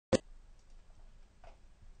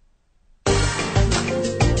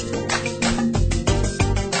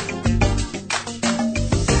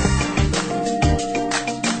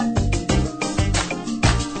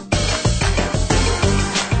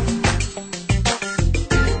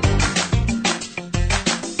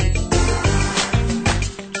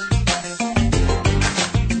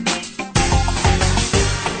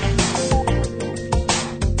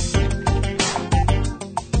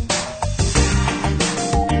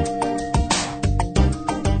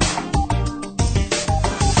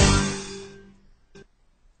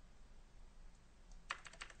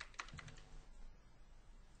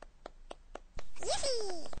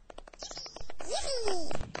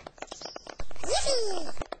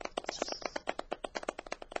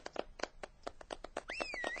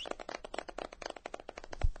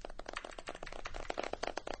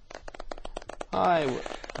Hi,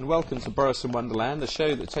 and welcome to Boris and Wonderland, the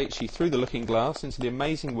show that takes you through the looking glass into the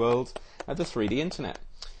amazing world of the 3D Internet.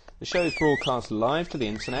 The show is broadcast live to the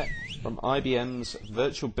Internet from IBM's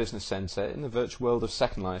Virtual Business Center in the virtual world of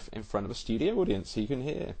Second Life in front of a studio audience, so you can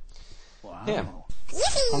hear. Wow. Here.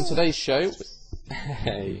 On today's show,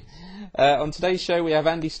 on today's show we have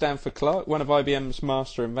Andy Standford-Clark, one of IBM's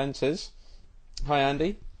master inventors. Hi,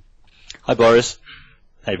 Andy. Hi, Boris.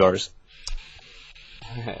 Hey, Boris.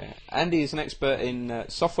 Andy is an expert in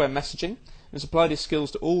software messaging and has applied his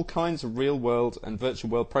skills to all kinds of real-world and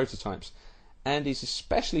virtual world prototypes. Andy's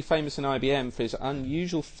especially famous in IBM for his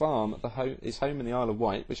unusual farm at his home in the Isle of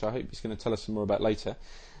Wight, which I hope he's going to tell us some more about later.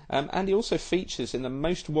 Andy also features in the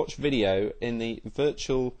most watched video in the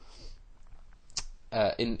virtual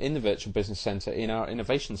in the Virtual Business Center in our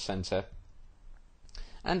Innovation Center.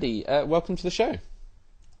 Andy, welcome to the show.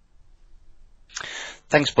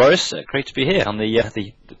 Thanks, Boris. Great to be here on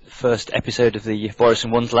the first episode of the Boris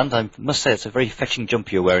and Wonderland. I must say it's a very fetching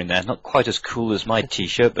jumper you're wearing there. Not quite as cool as my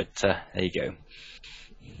T-shirt, but there you go.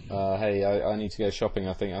 Hey, I need to go shopping.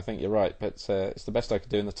 I think you're right, but it's the best I could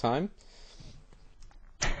do in the time.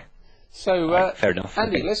 So, right, fair enough.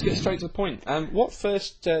 Andy, okay. Let's get straight to the point. What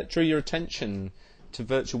first drew your attention to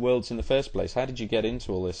virtual worlds in the first place? How did you get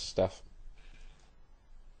into all this stuff?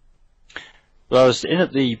 Well, I was in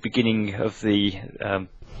at the beginning of the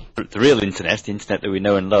real internet, the internet that we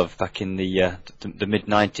know and love, back in the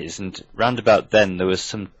mid-90s, and round about then there was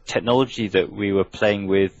some technology that we were playing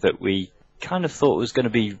with that we kind of thought was going to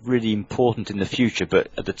be really important in the future, but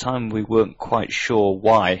at the time we weren't quite sure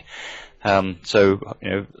why. So,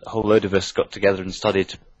 a whole load of us got together and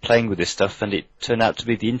started playing with this stuff, and it turned out to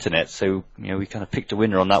be the internet. So, we kind of picked a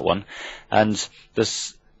winner on that one, and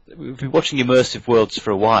we've been watching immersive worlds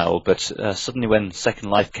for a while, but suddenly when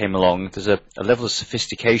Second Life came along, there's a level of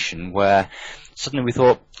sophistication where suddenly we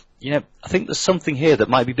thought, I think there's something here that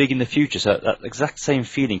might be big in the future. So that exact same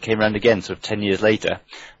feeling came around again sort of 10 years later.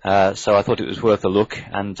 So I thought it was worth a look,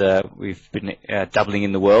 and we've been dabbling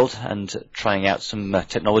in the world and trying out some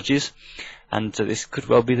technologies, and this could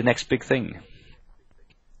well be the next big thing.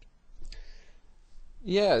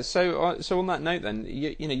 Yeah, so on that note then,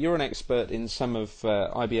 you're an expert in some of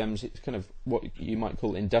IBM's kind of what you might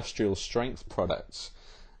call industrial strength products.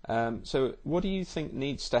 So what do you think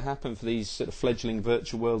needs to happen for these sort of fledgling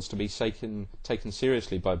virtual worlds to be taken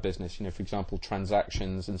seriously by business? For example,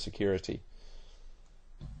 transactions and security.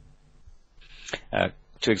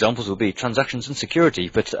 Two examples will be transactions and security,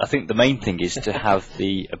 but I think the main thing is to have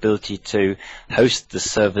the ability to host the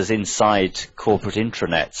servers inside corporate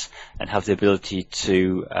intranets and have the ability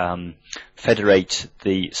to federate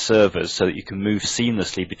the servers so that you can move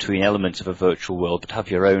seamlessly between elements of a virtual world, but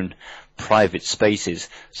have your own private spaces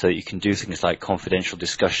so that you can do things like confidential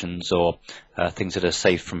discussions or things that are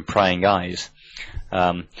safe from prying eyes.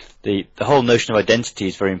 The whole notion of identity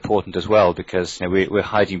is very important as well, because we're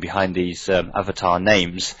hiding behind these avatar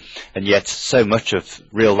names, and yet so much of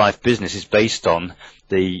real life business is based on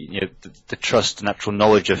the trust and actual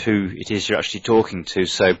knowledge of who it is you're actually talking to.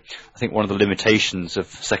 So I think one of the limitations of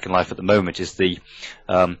Second Life at the moment is the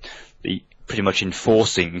pretty much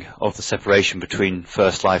enforcing of the separation between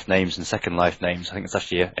first life names and second life names. I think it's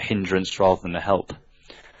actually a hindrance rather than a help.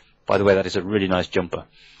 By the way, that is a really nice jumper.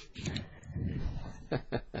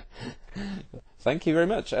 Thank you very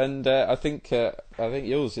much, and I think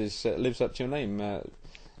yours lives up to your name.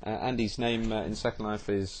 Andy's name in Second Life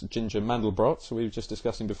is Ginger Mandelbrot. So we were just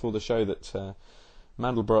discussing before the show that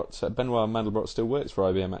Benoit Mandelbrot still works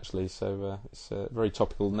for IBM actually. So it's a very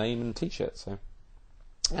topical name and T-shirt. So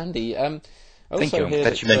Andy, thank you. I'm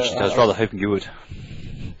glad you mentioned it. I was rather hoping you would.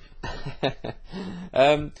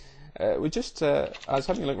 I was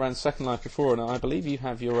having a look around Second Life before, and I believe you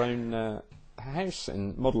have your own house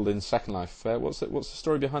modelled in Second Life. What's the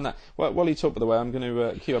story behind that? While you talk, by the way, I'm going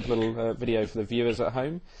to cue up a little video for the viewers at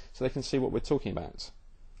home so they can see what we're talking about.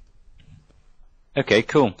 Okay,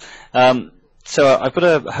 cool. So I've got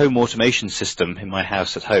a home automation system in my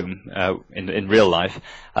house at home in real life,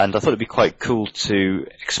 and I thought it'd be quite cool to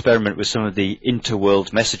experiment with some of the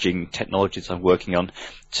interworld messaging technologies I'm working on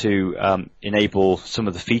to enable some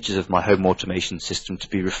of the features of my home automation system to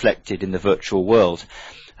be reflected in the virtual world.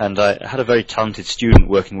 And I had a very talented student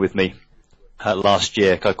working with me last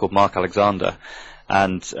year, a guy called Mark Alexander,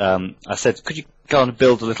 and I said, could you go and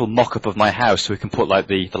build a little mock-up of my house so we can put like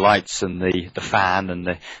the lights and the fan and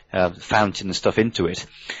the fountain and stuff into it.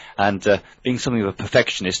 And being something of a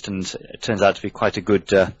perfectionist, and it turns out to be quite a good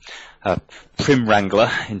prim wrangler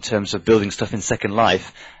in terms of building stuff in Second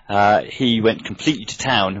Life, he went completely to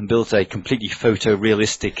town and built a completely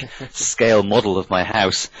photorealistic scale model of my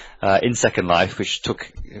house in Second Life, which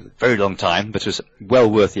took a very long time, but was well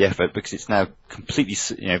worth the effort, because it's now completely,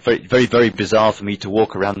 very, very, very bizarre for me to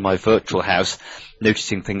walk around my virtual house,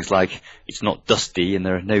 noticing things like it's not dusty and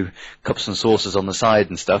there are no cups and saucers on the side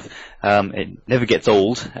and stuff. It never gets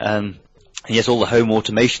old. And yes, all the home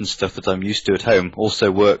automation stuff that I'm used to at home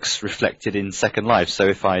also works reflected in Second Life. So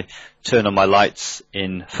if I turn on my lights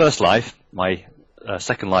in First Life, my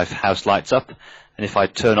Second Life house lights up. And if I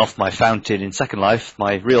turn off my fountain in Second Life,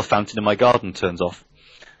 my real fountain in my garden turns off.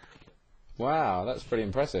 Wow, that's pretty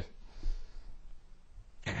impressive.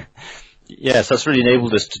 Yes, that's really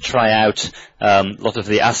enabled us to try out a lot of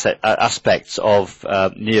the aspects of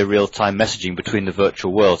near real-time messaging between the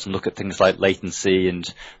virtual worlds, and look at things like latency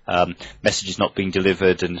and messages not being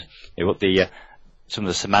delivered, and what some of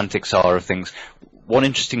the semantics are of things. One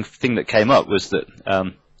interesting thing that came up was that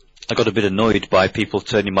I got a bit annoyed by people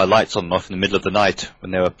turning my lights on and off in the middle of the night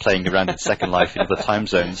when they were playing around in Second Life in other time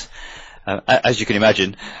zones. As you can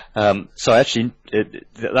imagine, so actually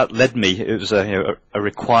that led me. It was a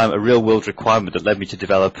requirement, a real-world requirement that led me to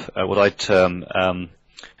develop what I term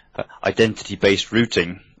identity-based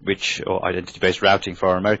routing, or identity-based routing for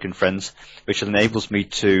our American friends, which enables me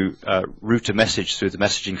to route a message through the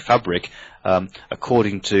messaging fabric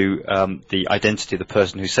according to the identity of the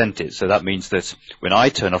person who sent it. So that means that when I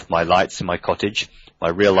turn off my lights in my cottage, my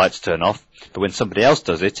real lights turn off, but when somebody else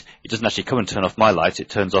does it, it doesn't actually come and turn off my lights, it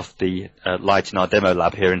turns off the light in our demo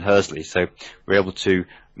lab here in Hursley. So we're able to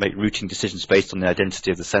make routing decisions based on the identity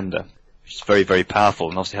of the sender, which is very, very powerful,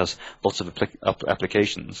 and obviously has lots of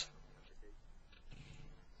applications.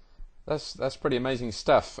 That's pretty amazing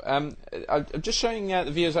stuff. I'm just showing the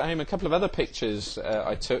viewers at home a couple of other pictures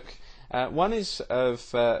I took. One is of,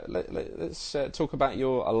 let's talk about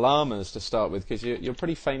your llamas to start with, because you're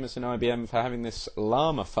pretty famous in IBM for having this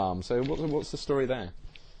llama farm. So what's the story there?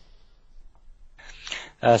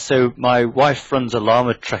 So my wife runs a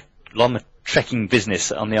llama trekking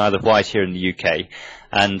business on the Isle of Wight here in the UK,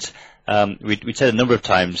 and we said a number of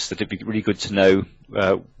times that it'd be really good to know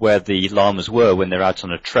where the llamas were when they're out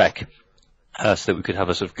on a trek. So that we could have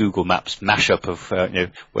a sort of Google Maps mashup of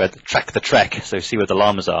where track the trek, so see where the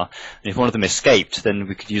llamas are. And if one of them escaped, then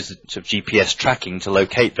we could use the sort of GPS tracking to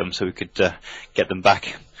locate them, so we could get them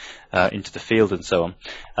back into the field and so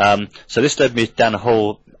on. So this led me down a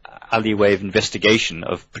whole alleyway of investigation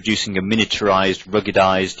of producing a miniaturized,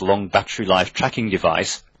 ruggedized, long battery life tracking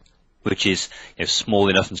device, which is small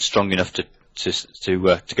enough and strong enough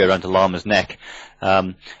to go around a llama's neck,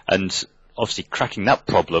 and obviously cracking that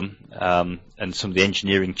problem and some of the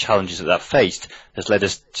engineering challenges that faced has led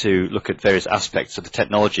us to look at various aspects of the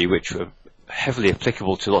technology which were heavily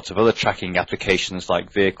applicable to lots of other tracking applications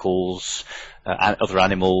like vehicles, other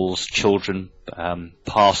animals, children,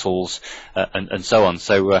 parcels, and so on.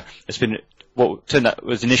 So it's been what turned out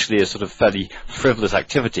was initially a sort of fairly frivolous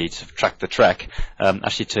activity to track the trek,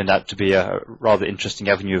 actually turned out to be a rather interesting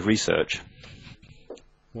avenue of research.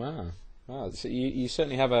 Wow. So you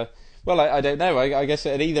certainly have a... Well, I don't know. I guess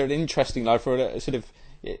either an interesting life or a sort of,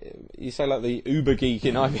 you say like the uber geek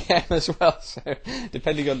in IBM as well. So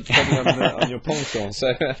depending on your penchant.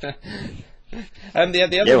 So the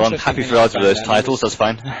other I'm happy for either of those titles. That's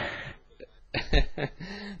fine.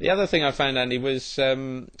 The other thing I found, Andy, was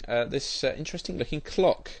this interesting looking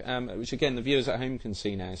clock, which again the viewers at home can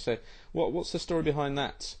see now. So what's the story behind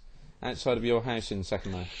that? Outside of your house in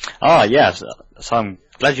Second Life? Yes. So I'm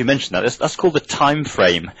glad you mentioned that. That's called the time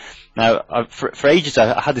frame. Now, for ages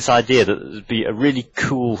I had this idea that it would be a really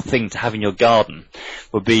cool thing to have in your garden.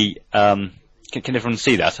 Would be, can everyone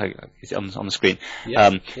see that? Is it on the screen?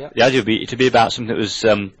 Yeah. The idea would be to be about something that was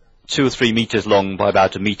 2 or 3 meters long by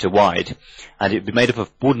about 1 meter wide, and it would be made up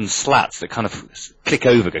of wooden slats that kind of click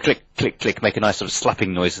over, go click, click, click, make a nice sort of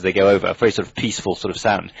slapping noise as they go over, a very sort of peaceful sort of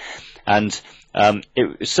sound. And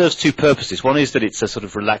it serves two purposes. One is that it's a sort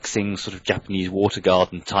of relaxing, sort of Japanese water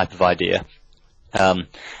garden type of idea. And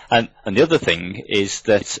the other thing is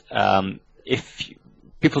that if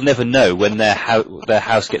people never know when their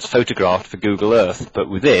house gets photographed for Google Earth, but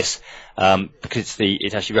with this, because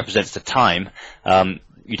it actually represents the time,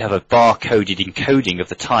 you'd have a bar-coded encoding of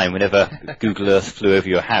the time whenever Google Earth flew over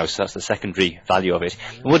your house. That's the secondary value of it.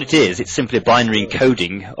 And what it is, it's simply a binary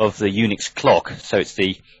encoding of the Unix clock. So it's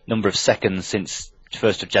the number of seconds since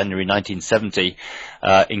 1st of January 1970,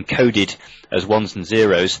 encoded as ones and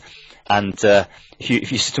zeros. And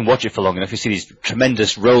if you sit and watch it for long enough, you see these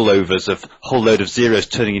tremendous rollovers of a whole load of zeros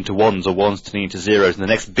turning into ones or ones turning into zeros, and the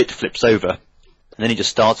next bit flips over. and then it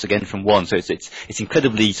just starts again from one. So it's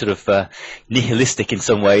incredibly sort of nihilistic in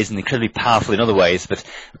some ways and incredibly powerful in other ways. But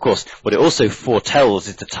of course, what it also foretells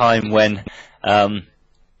is the time when, in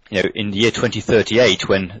the year 2038,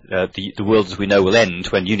 when the world as we know will end,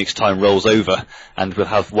 when Unix time rolls over, and we'll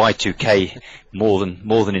have Y2K more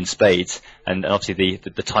than in spades, and obviously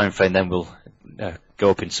the time frame then will go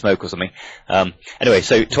up in smoke or something. Anyway,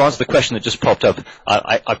 so to answer the question that just popped up,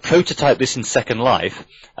 I prototyped this in Second Life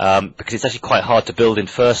because it's actually quite hard to build in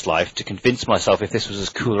First Life, to convince myself if this was as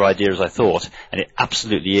cool an idea as I thought, and it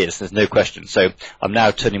absolutely is, there's no question. So I'm now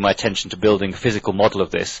turning my attention to building a physical model of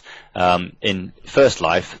this in First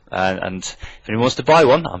Life, and if anyone wants to buy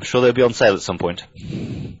one, I'm sure they'll be on sale at some point.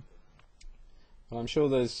 Well, I'm sure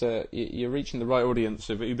there's you're reaching the right audience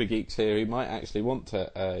of Uber geeks here who might actually want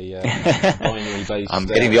a binary-based. I'm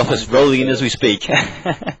getting the office rolling in as we speak.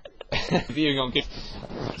 Viewing on gift.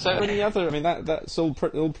 So, any other? I mean, that's all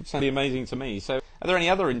sounding amazing to me. So, are there any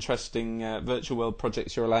other interesting virtual world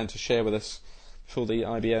projects you're allowed to share with us before the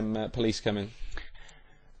IBM police come in?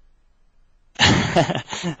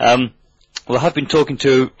 Well, I have been talking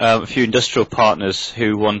to a few industrial partners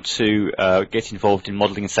who want to get involved in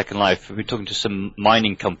modelling in Second Life. We've been talking to some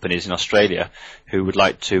mining companies in Australia who would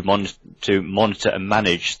like to monitor and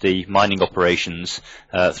manage the mining operations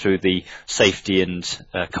through the safety and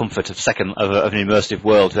comfort of an immersive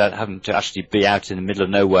world, without having to actually be out in the middle of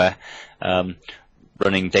nowhere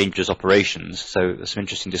running dangerous operations. So there's some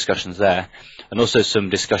interesting discussions there, and also some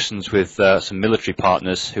discussions with some military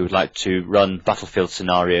partners who would like to run battlefield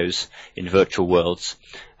scenarios in virtual worlds,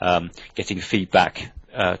 getting feedback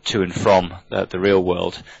to and from the real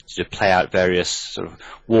world to play out various sort of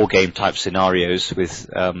war game type scenarios with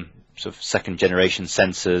sort of second generation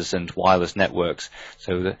sensors and wireless networks.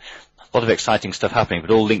 So a lot of exciting stuff happening, but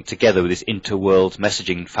all linked together with this interworld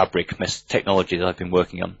messaging fabric technology that I've been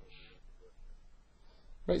working on.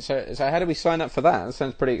 Right, so how do we sign up for that? That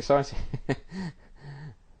sounds pretty exciting.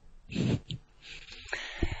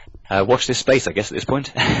 Watch this space, I guess, at this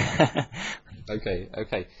point.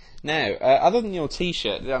 Okay. Now, other than your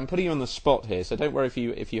T-shirt, I'm putting you on the spot here, so don't worry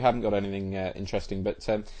if you haven't got anything interesting. But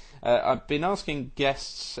I've been asking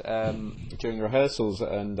guests during rehearsals,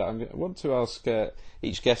 and I want to ask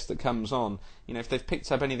each guest that comes on, if they've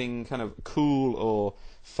picked up anything kind of cool or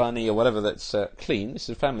funny or whatever that's clean. This is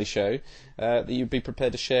a family show that you'd be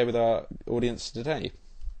prepared to share with our audience today.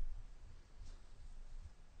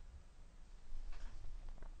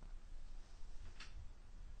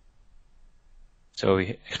 So are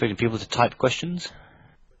we expecting people to type questions?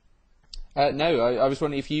 No, I was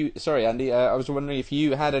wondering if you... Sorry, Andy. I was wondering if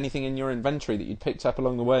you had anything in your inventory that you'd picked up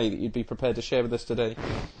along the way that you'd be prepared to share with us today.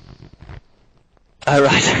 Oh,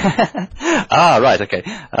 right. Right, okay.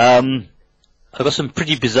 I got some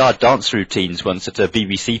pretty bizarre dance routines once at a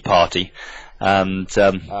BBC party, and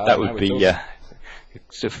that would be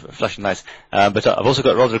sort of flashing lights. But I've also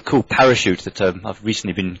got a rather cool parachute that I've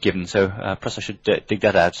recently been given, so perhaps I should dig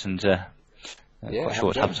that out, and quite sure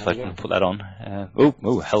what happens if I can put that on.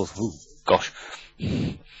 Hell, gosh.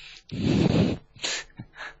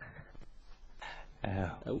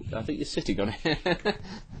 I think you're sitting on it.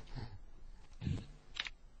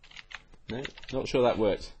 No, not sure that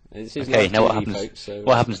worked. Okay, now what happens? Folks, so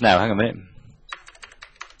what happens now? Hang on a minute.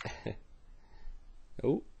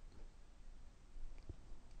 Oh.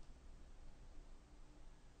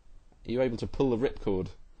 Are you able to pull the ripcord?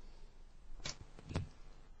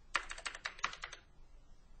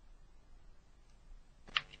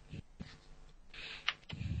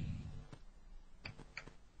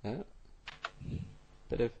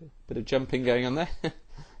 Bit of jumping going on there.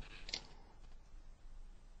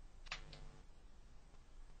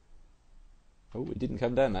 Oh, it didn't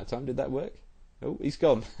come down that time. Did that work? Oh, he's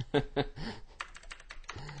gone.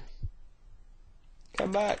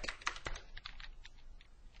 Come back.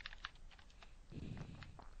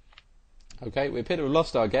 Okay, we appear to have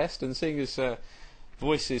lost our guest, and seeing his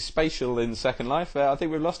voice is spatial in Second Life, I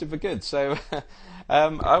think we've lost him for good. So,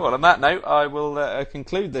 on that note, I will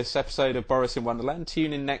conclude this episode of Boris in Wonderland.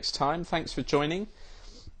 Tune in next time. Thanks for joining.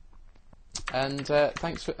 And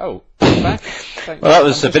thanks for... Oh, back. Well, that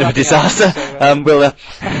was a bit of a disaster. I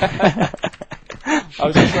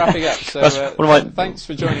was just wrapping up. So thanks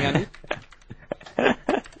for joining, Andy.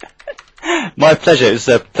 My pleasure. It's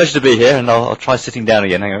a pleasure to be here, and I'll try sitting down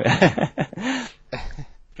again. Hang on.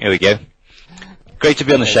 Here we go. Great to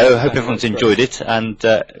be on the show. I hope everyone's enjoyed it. And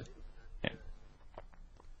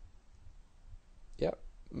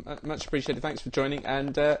much appreciated. Thanks for joining,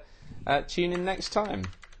 and tune in next time.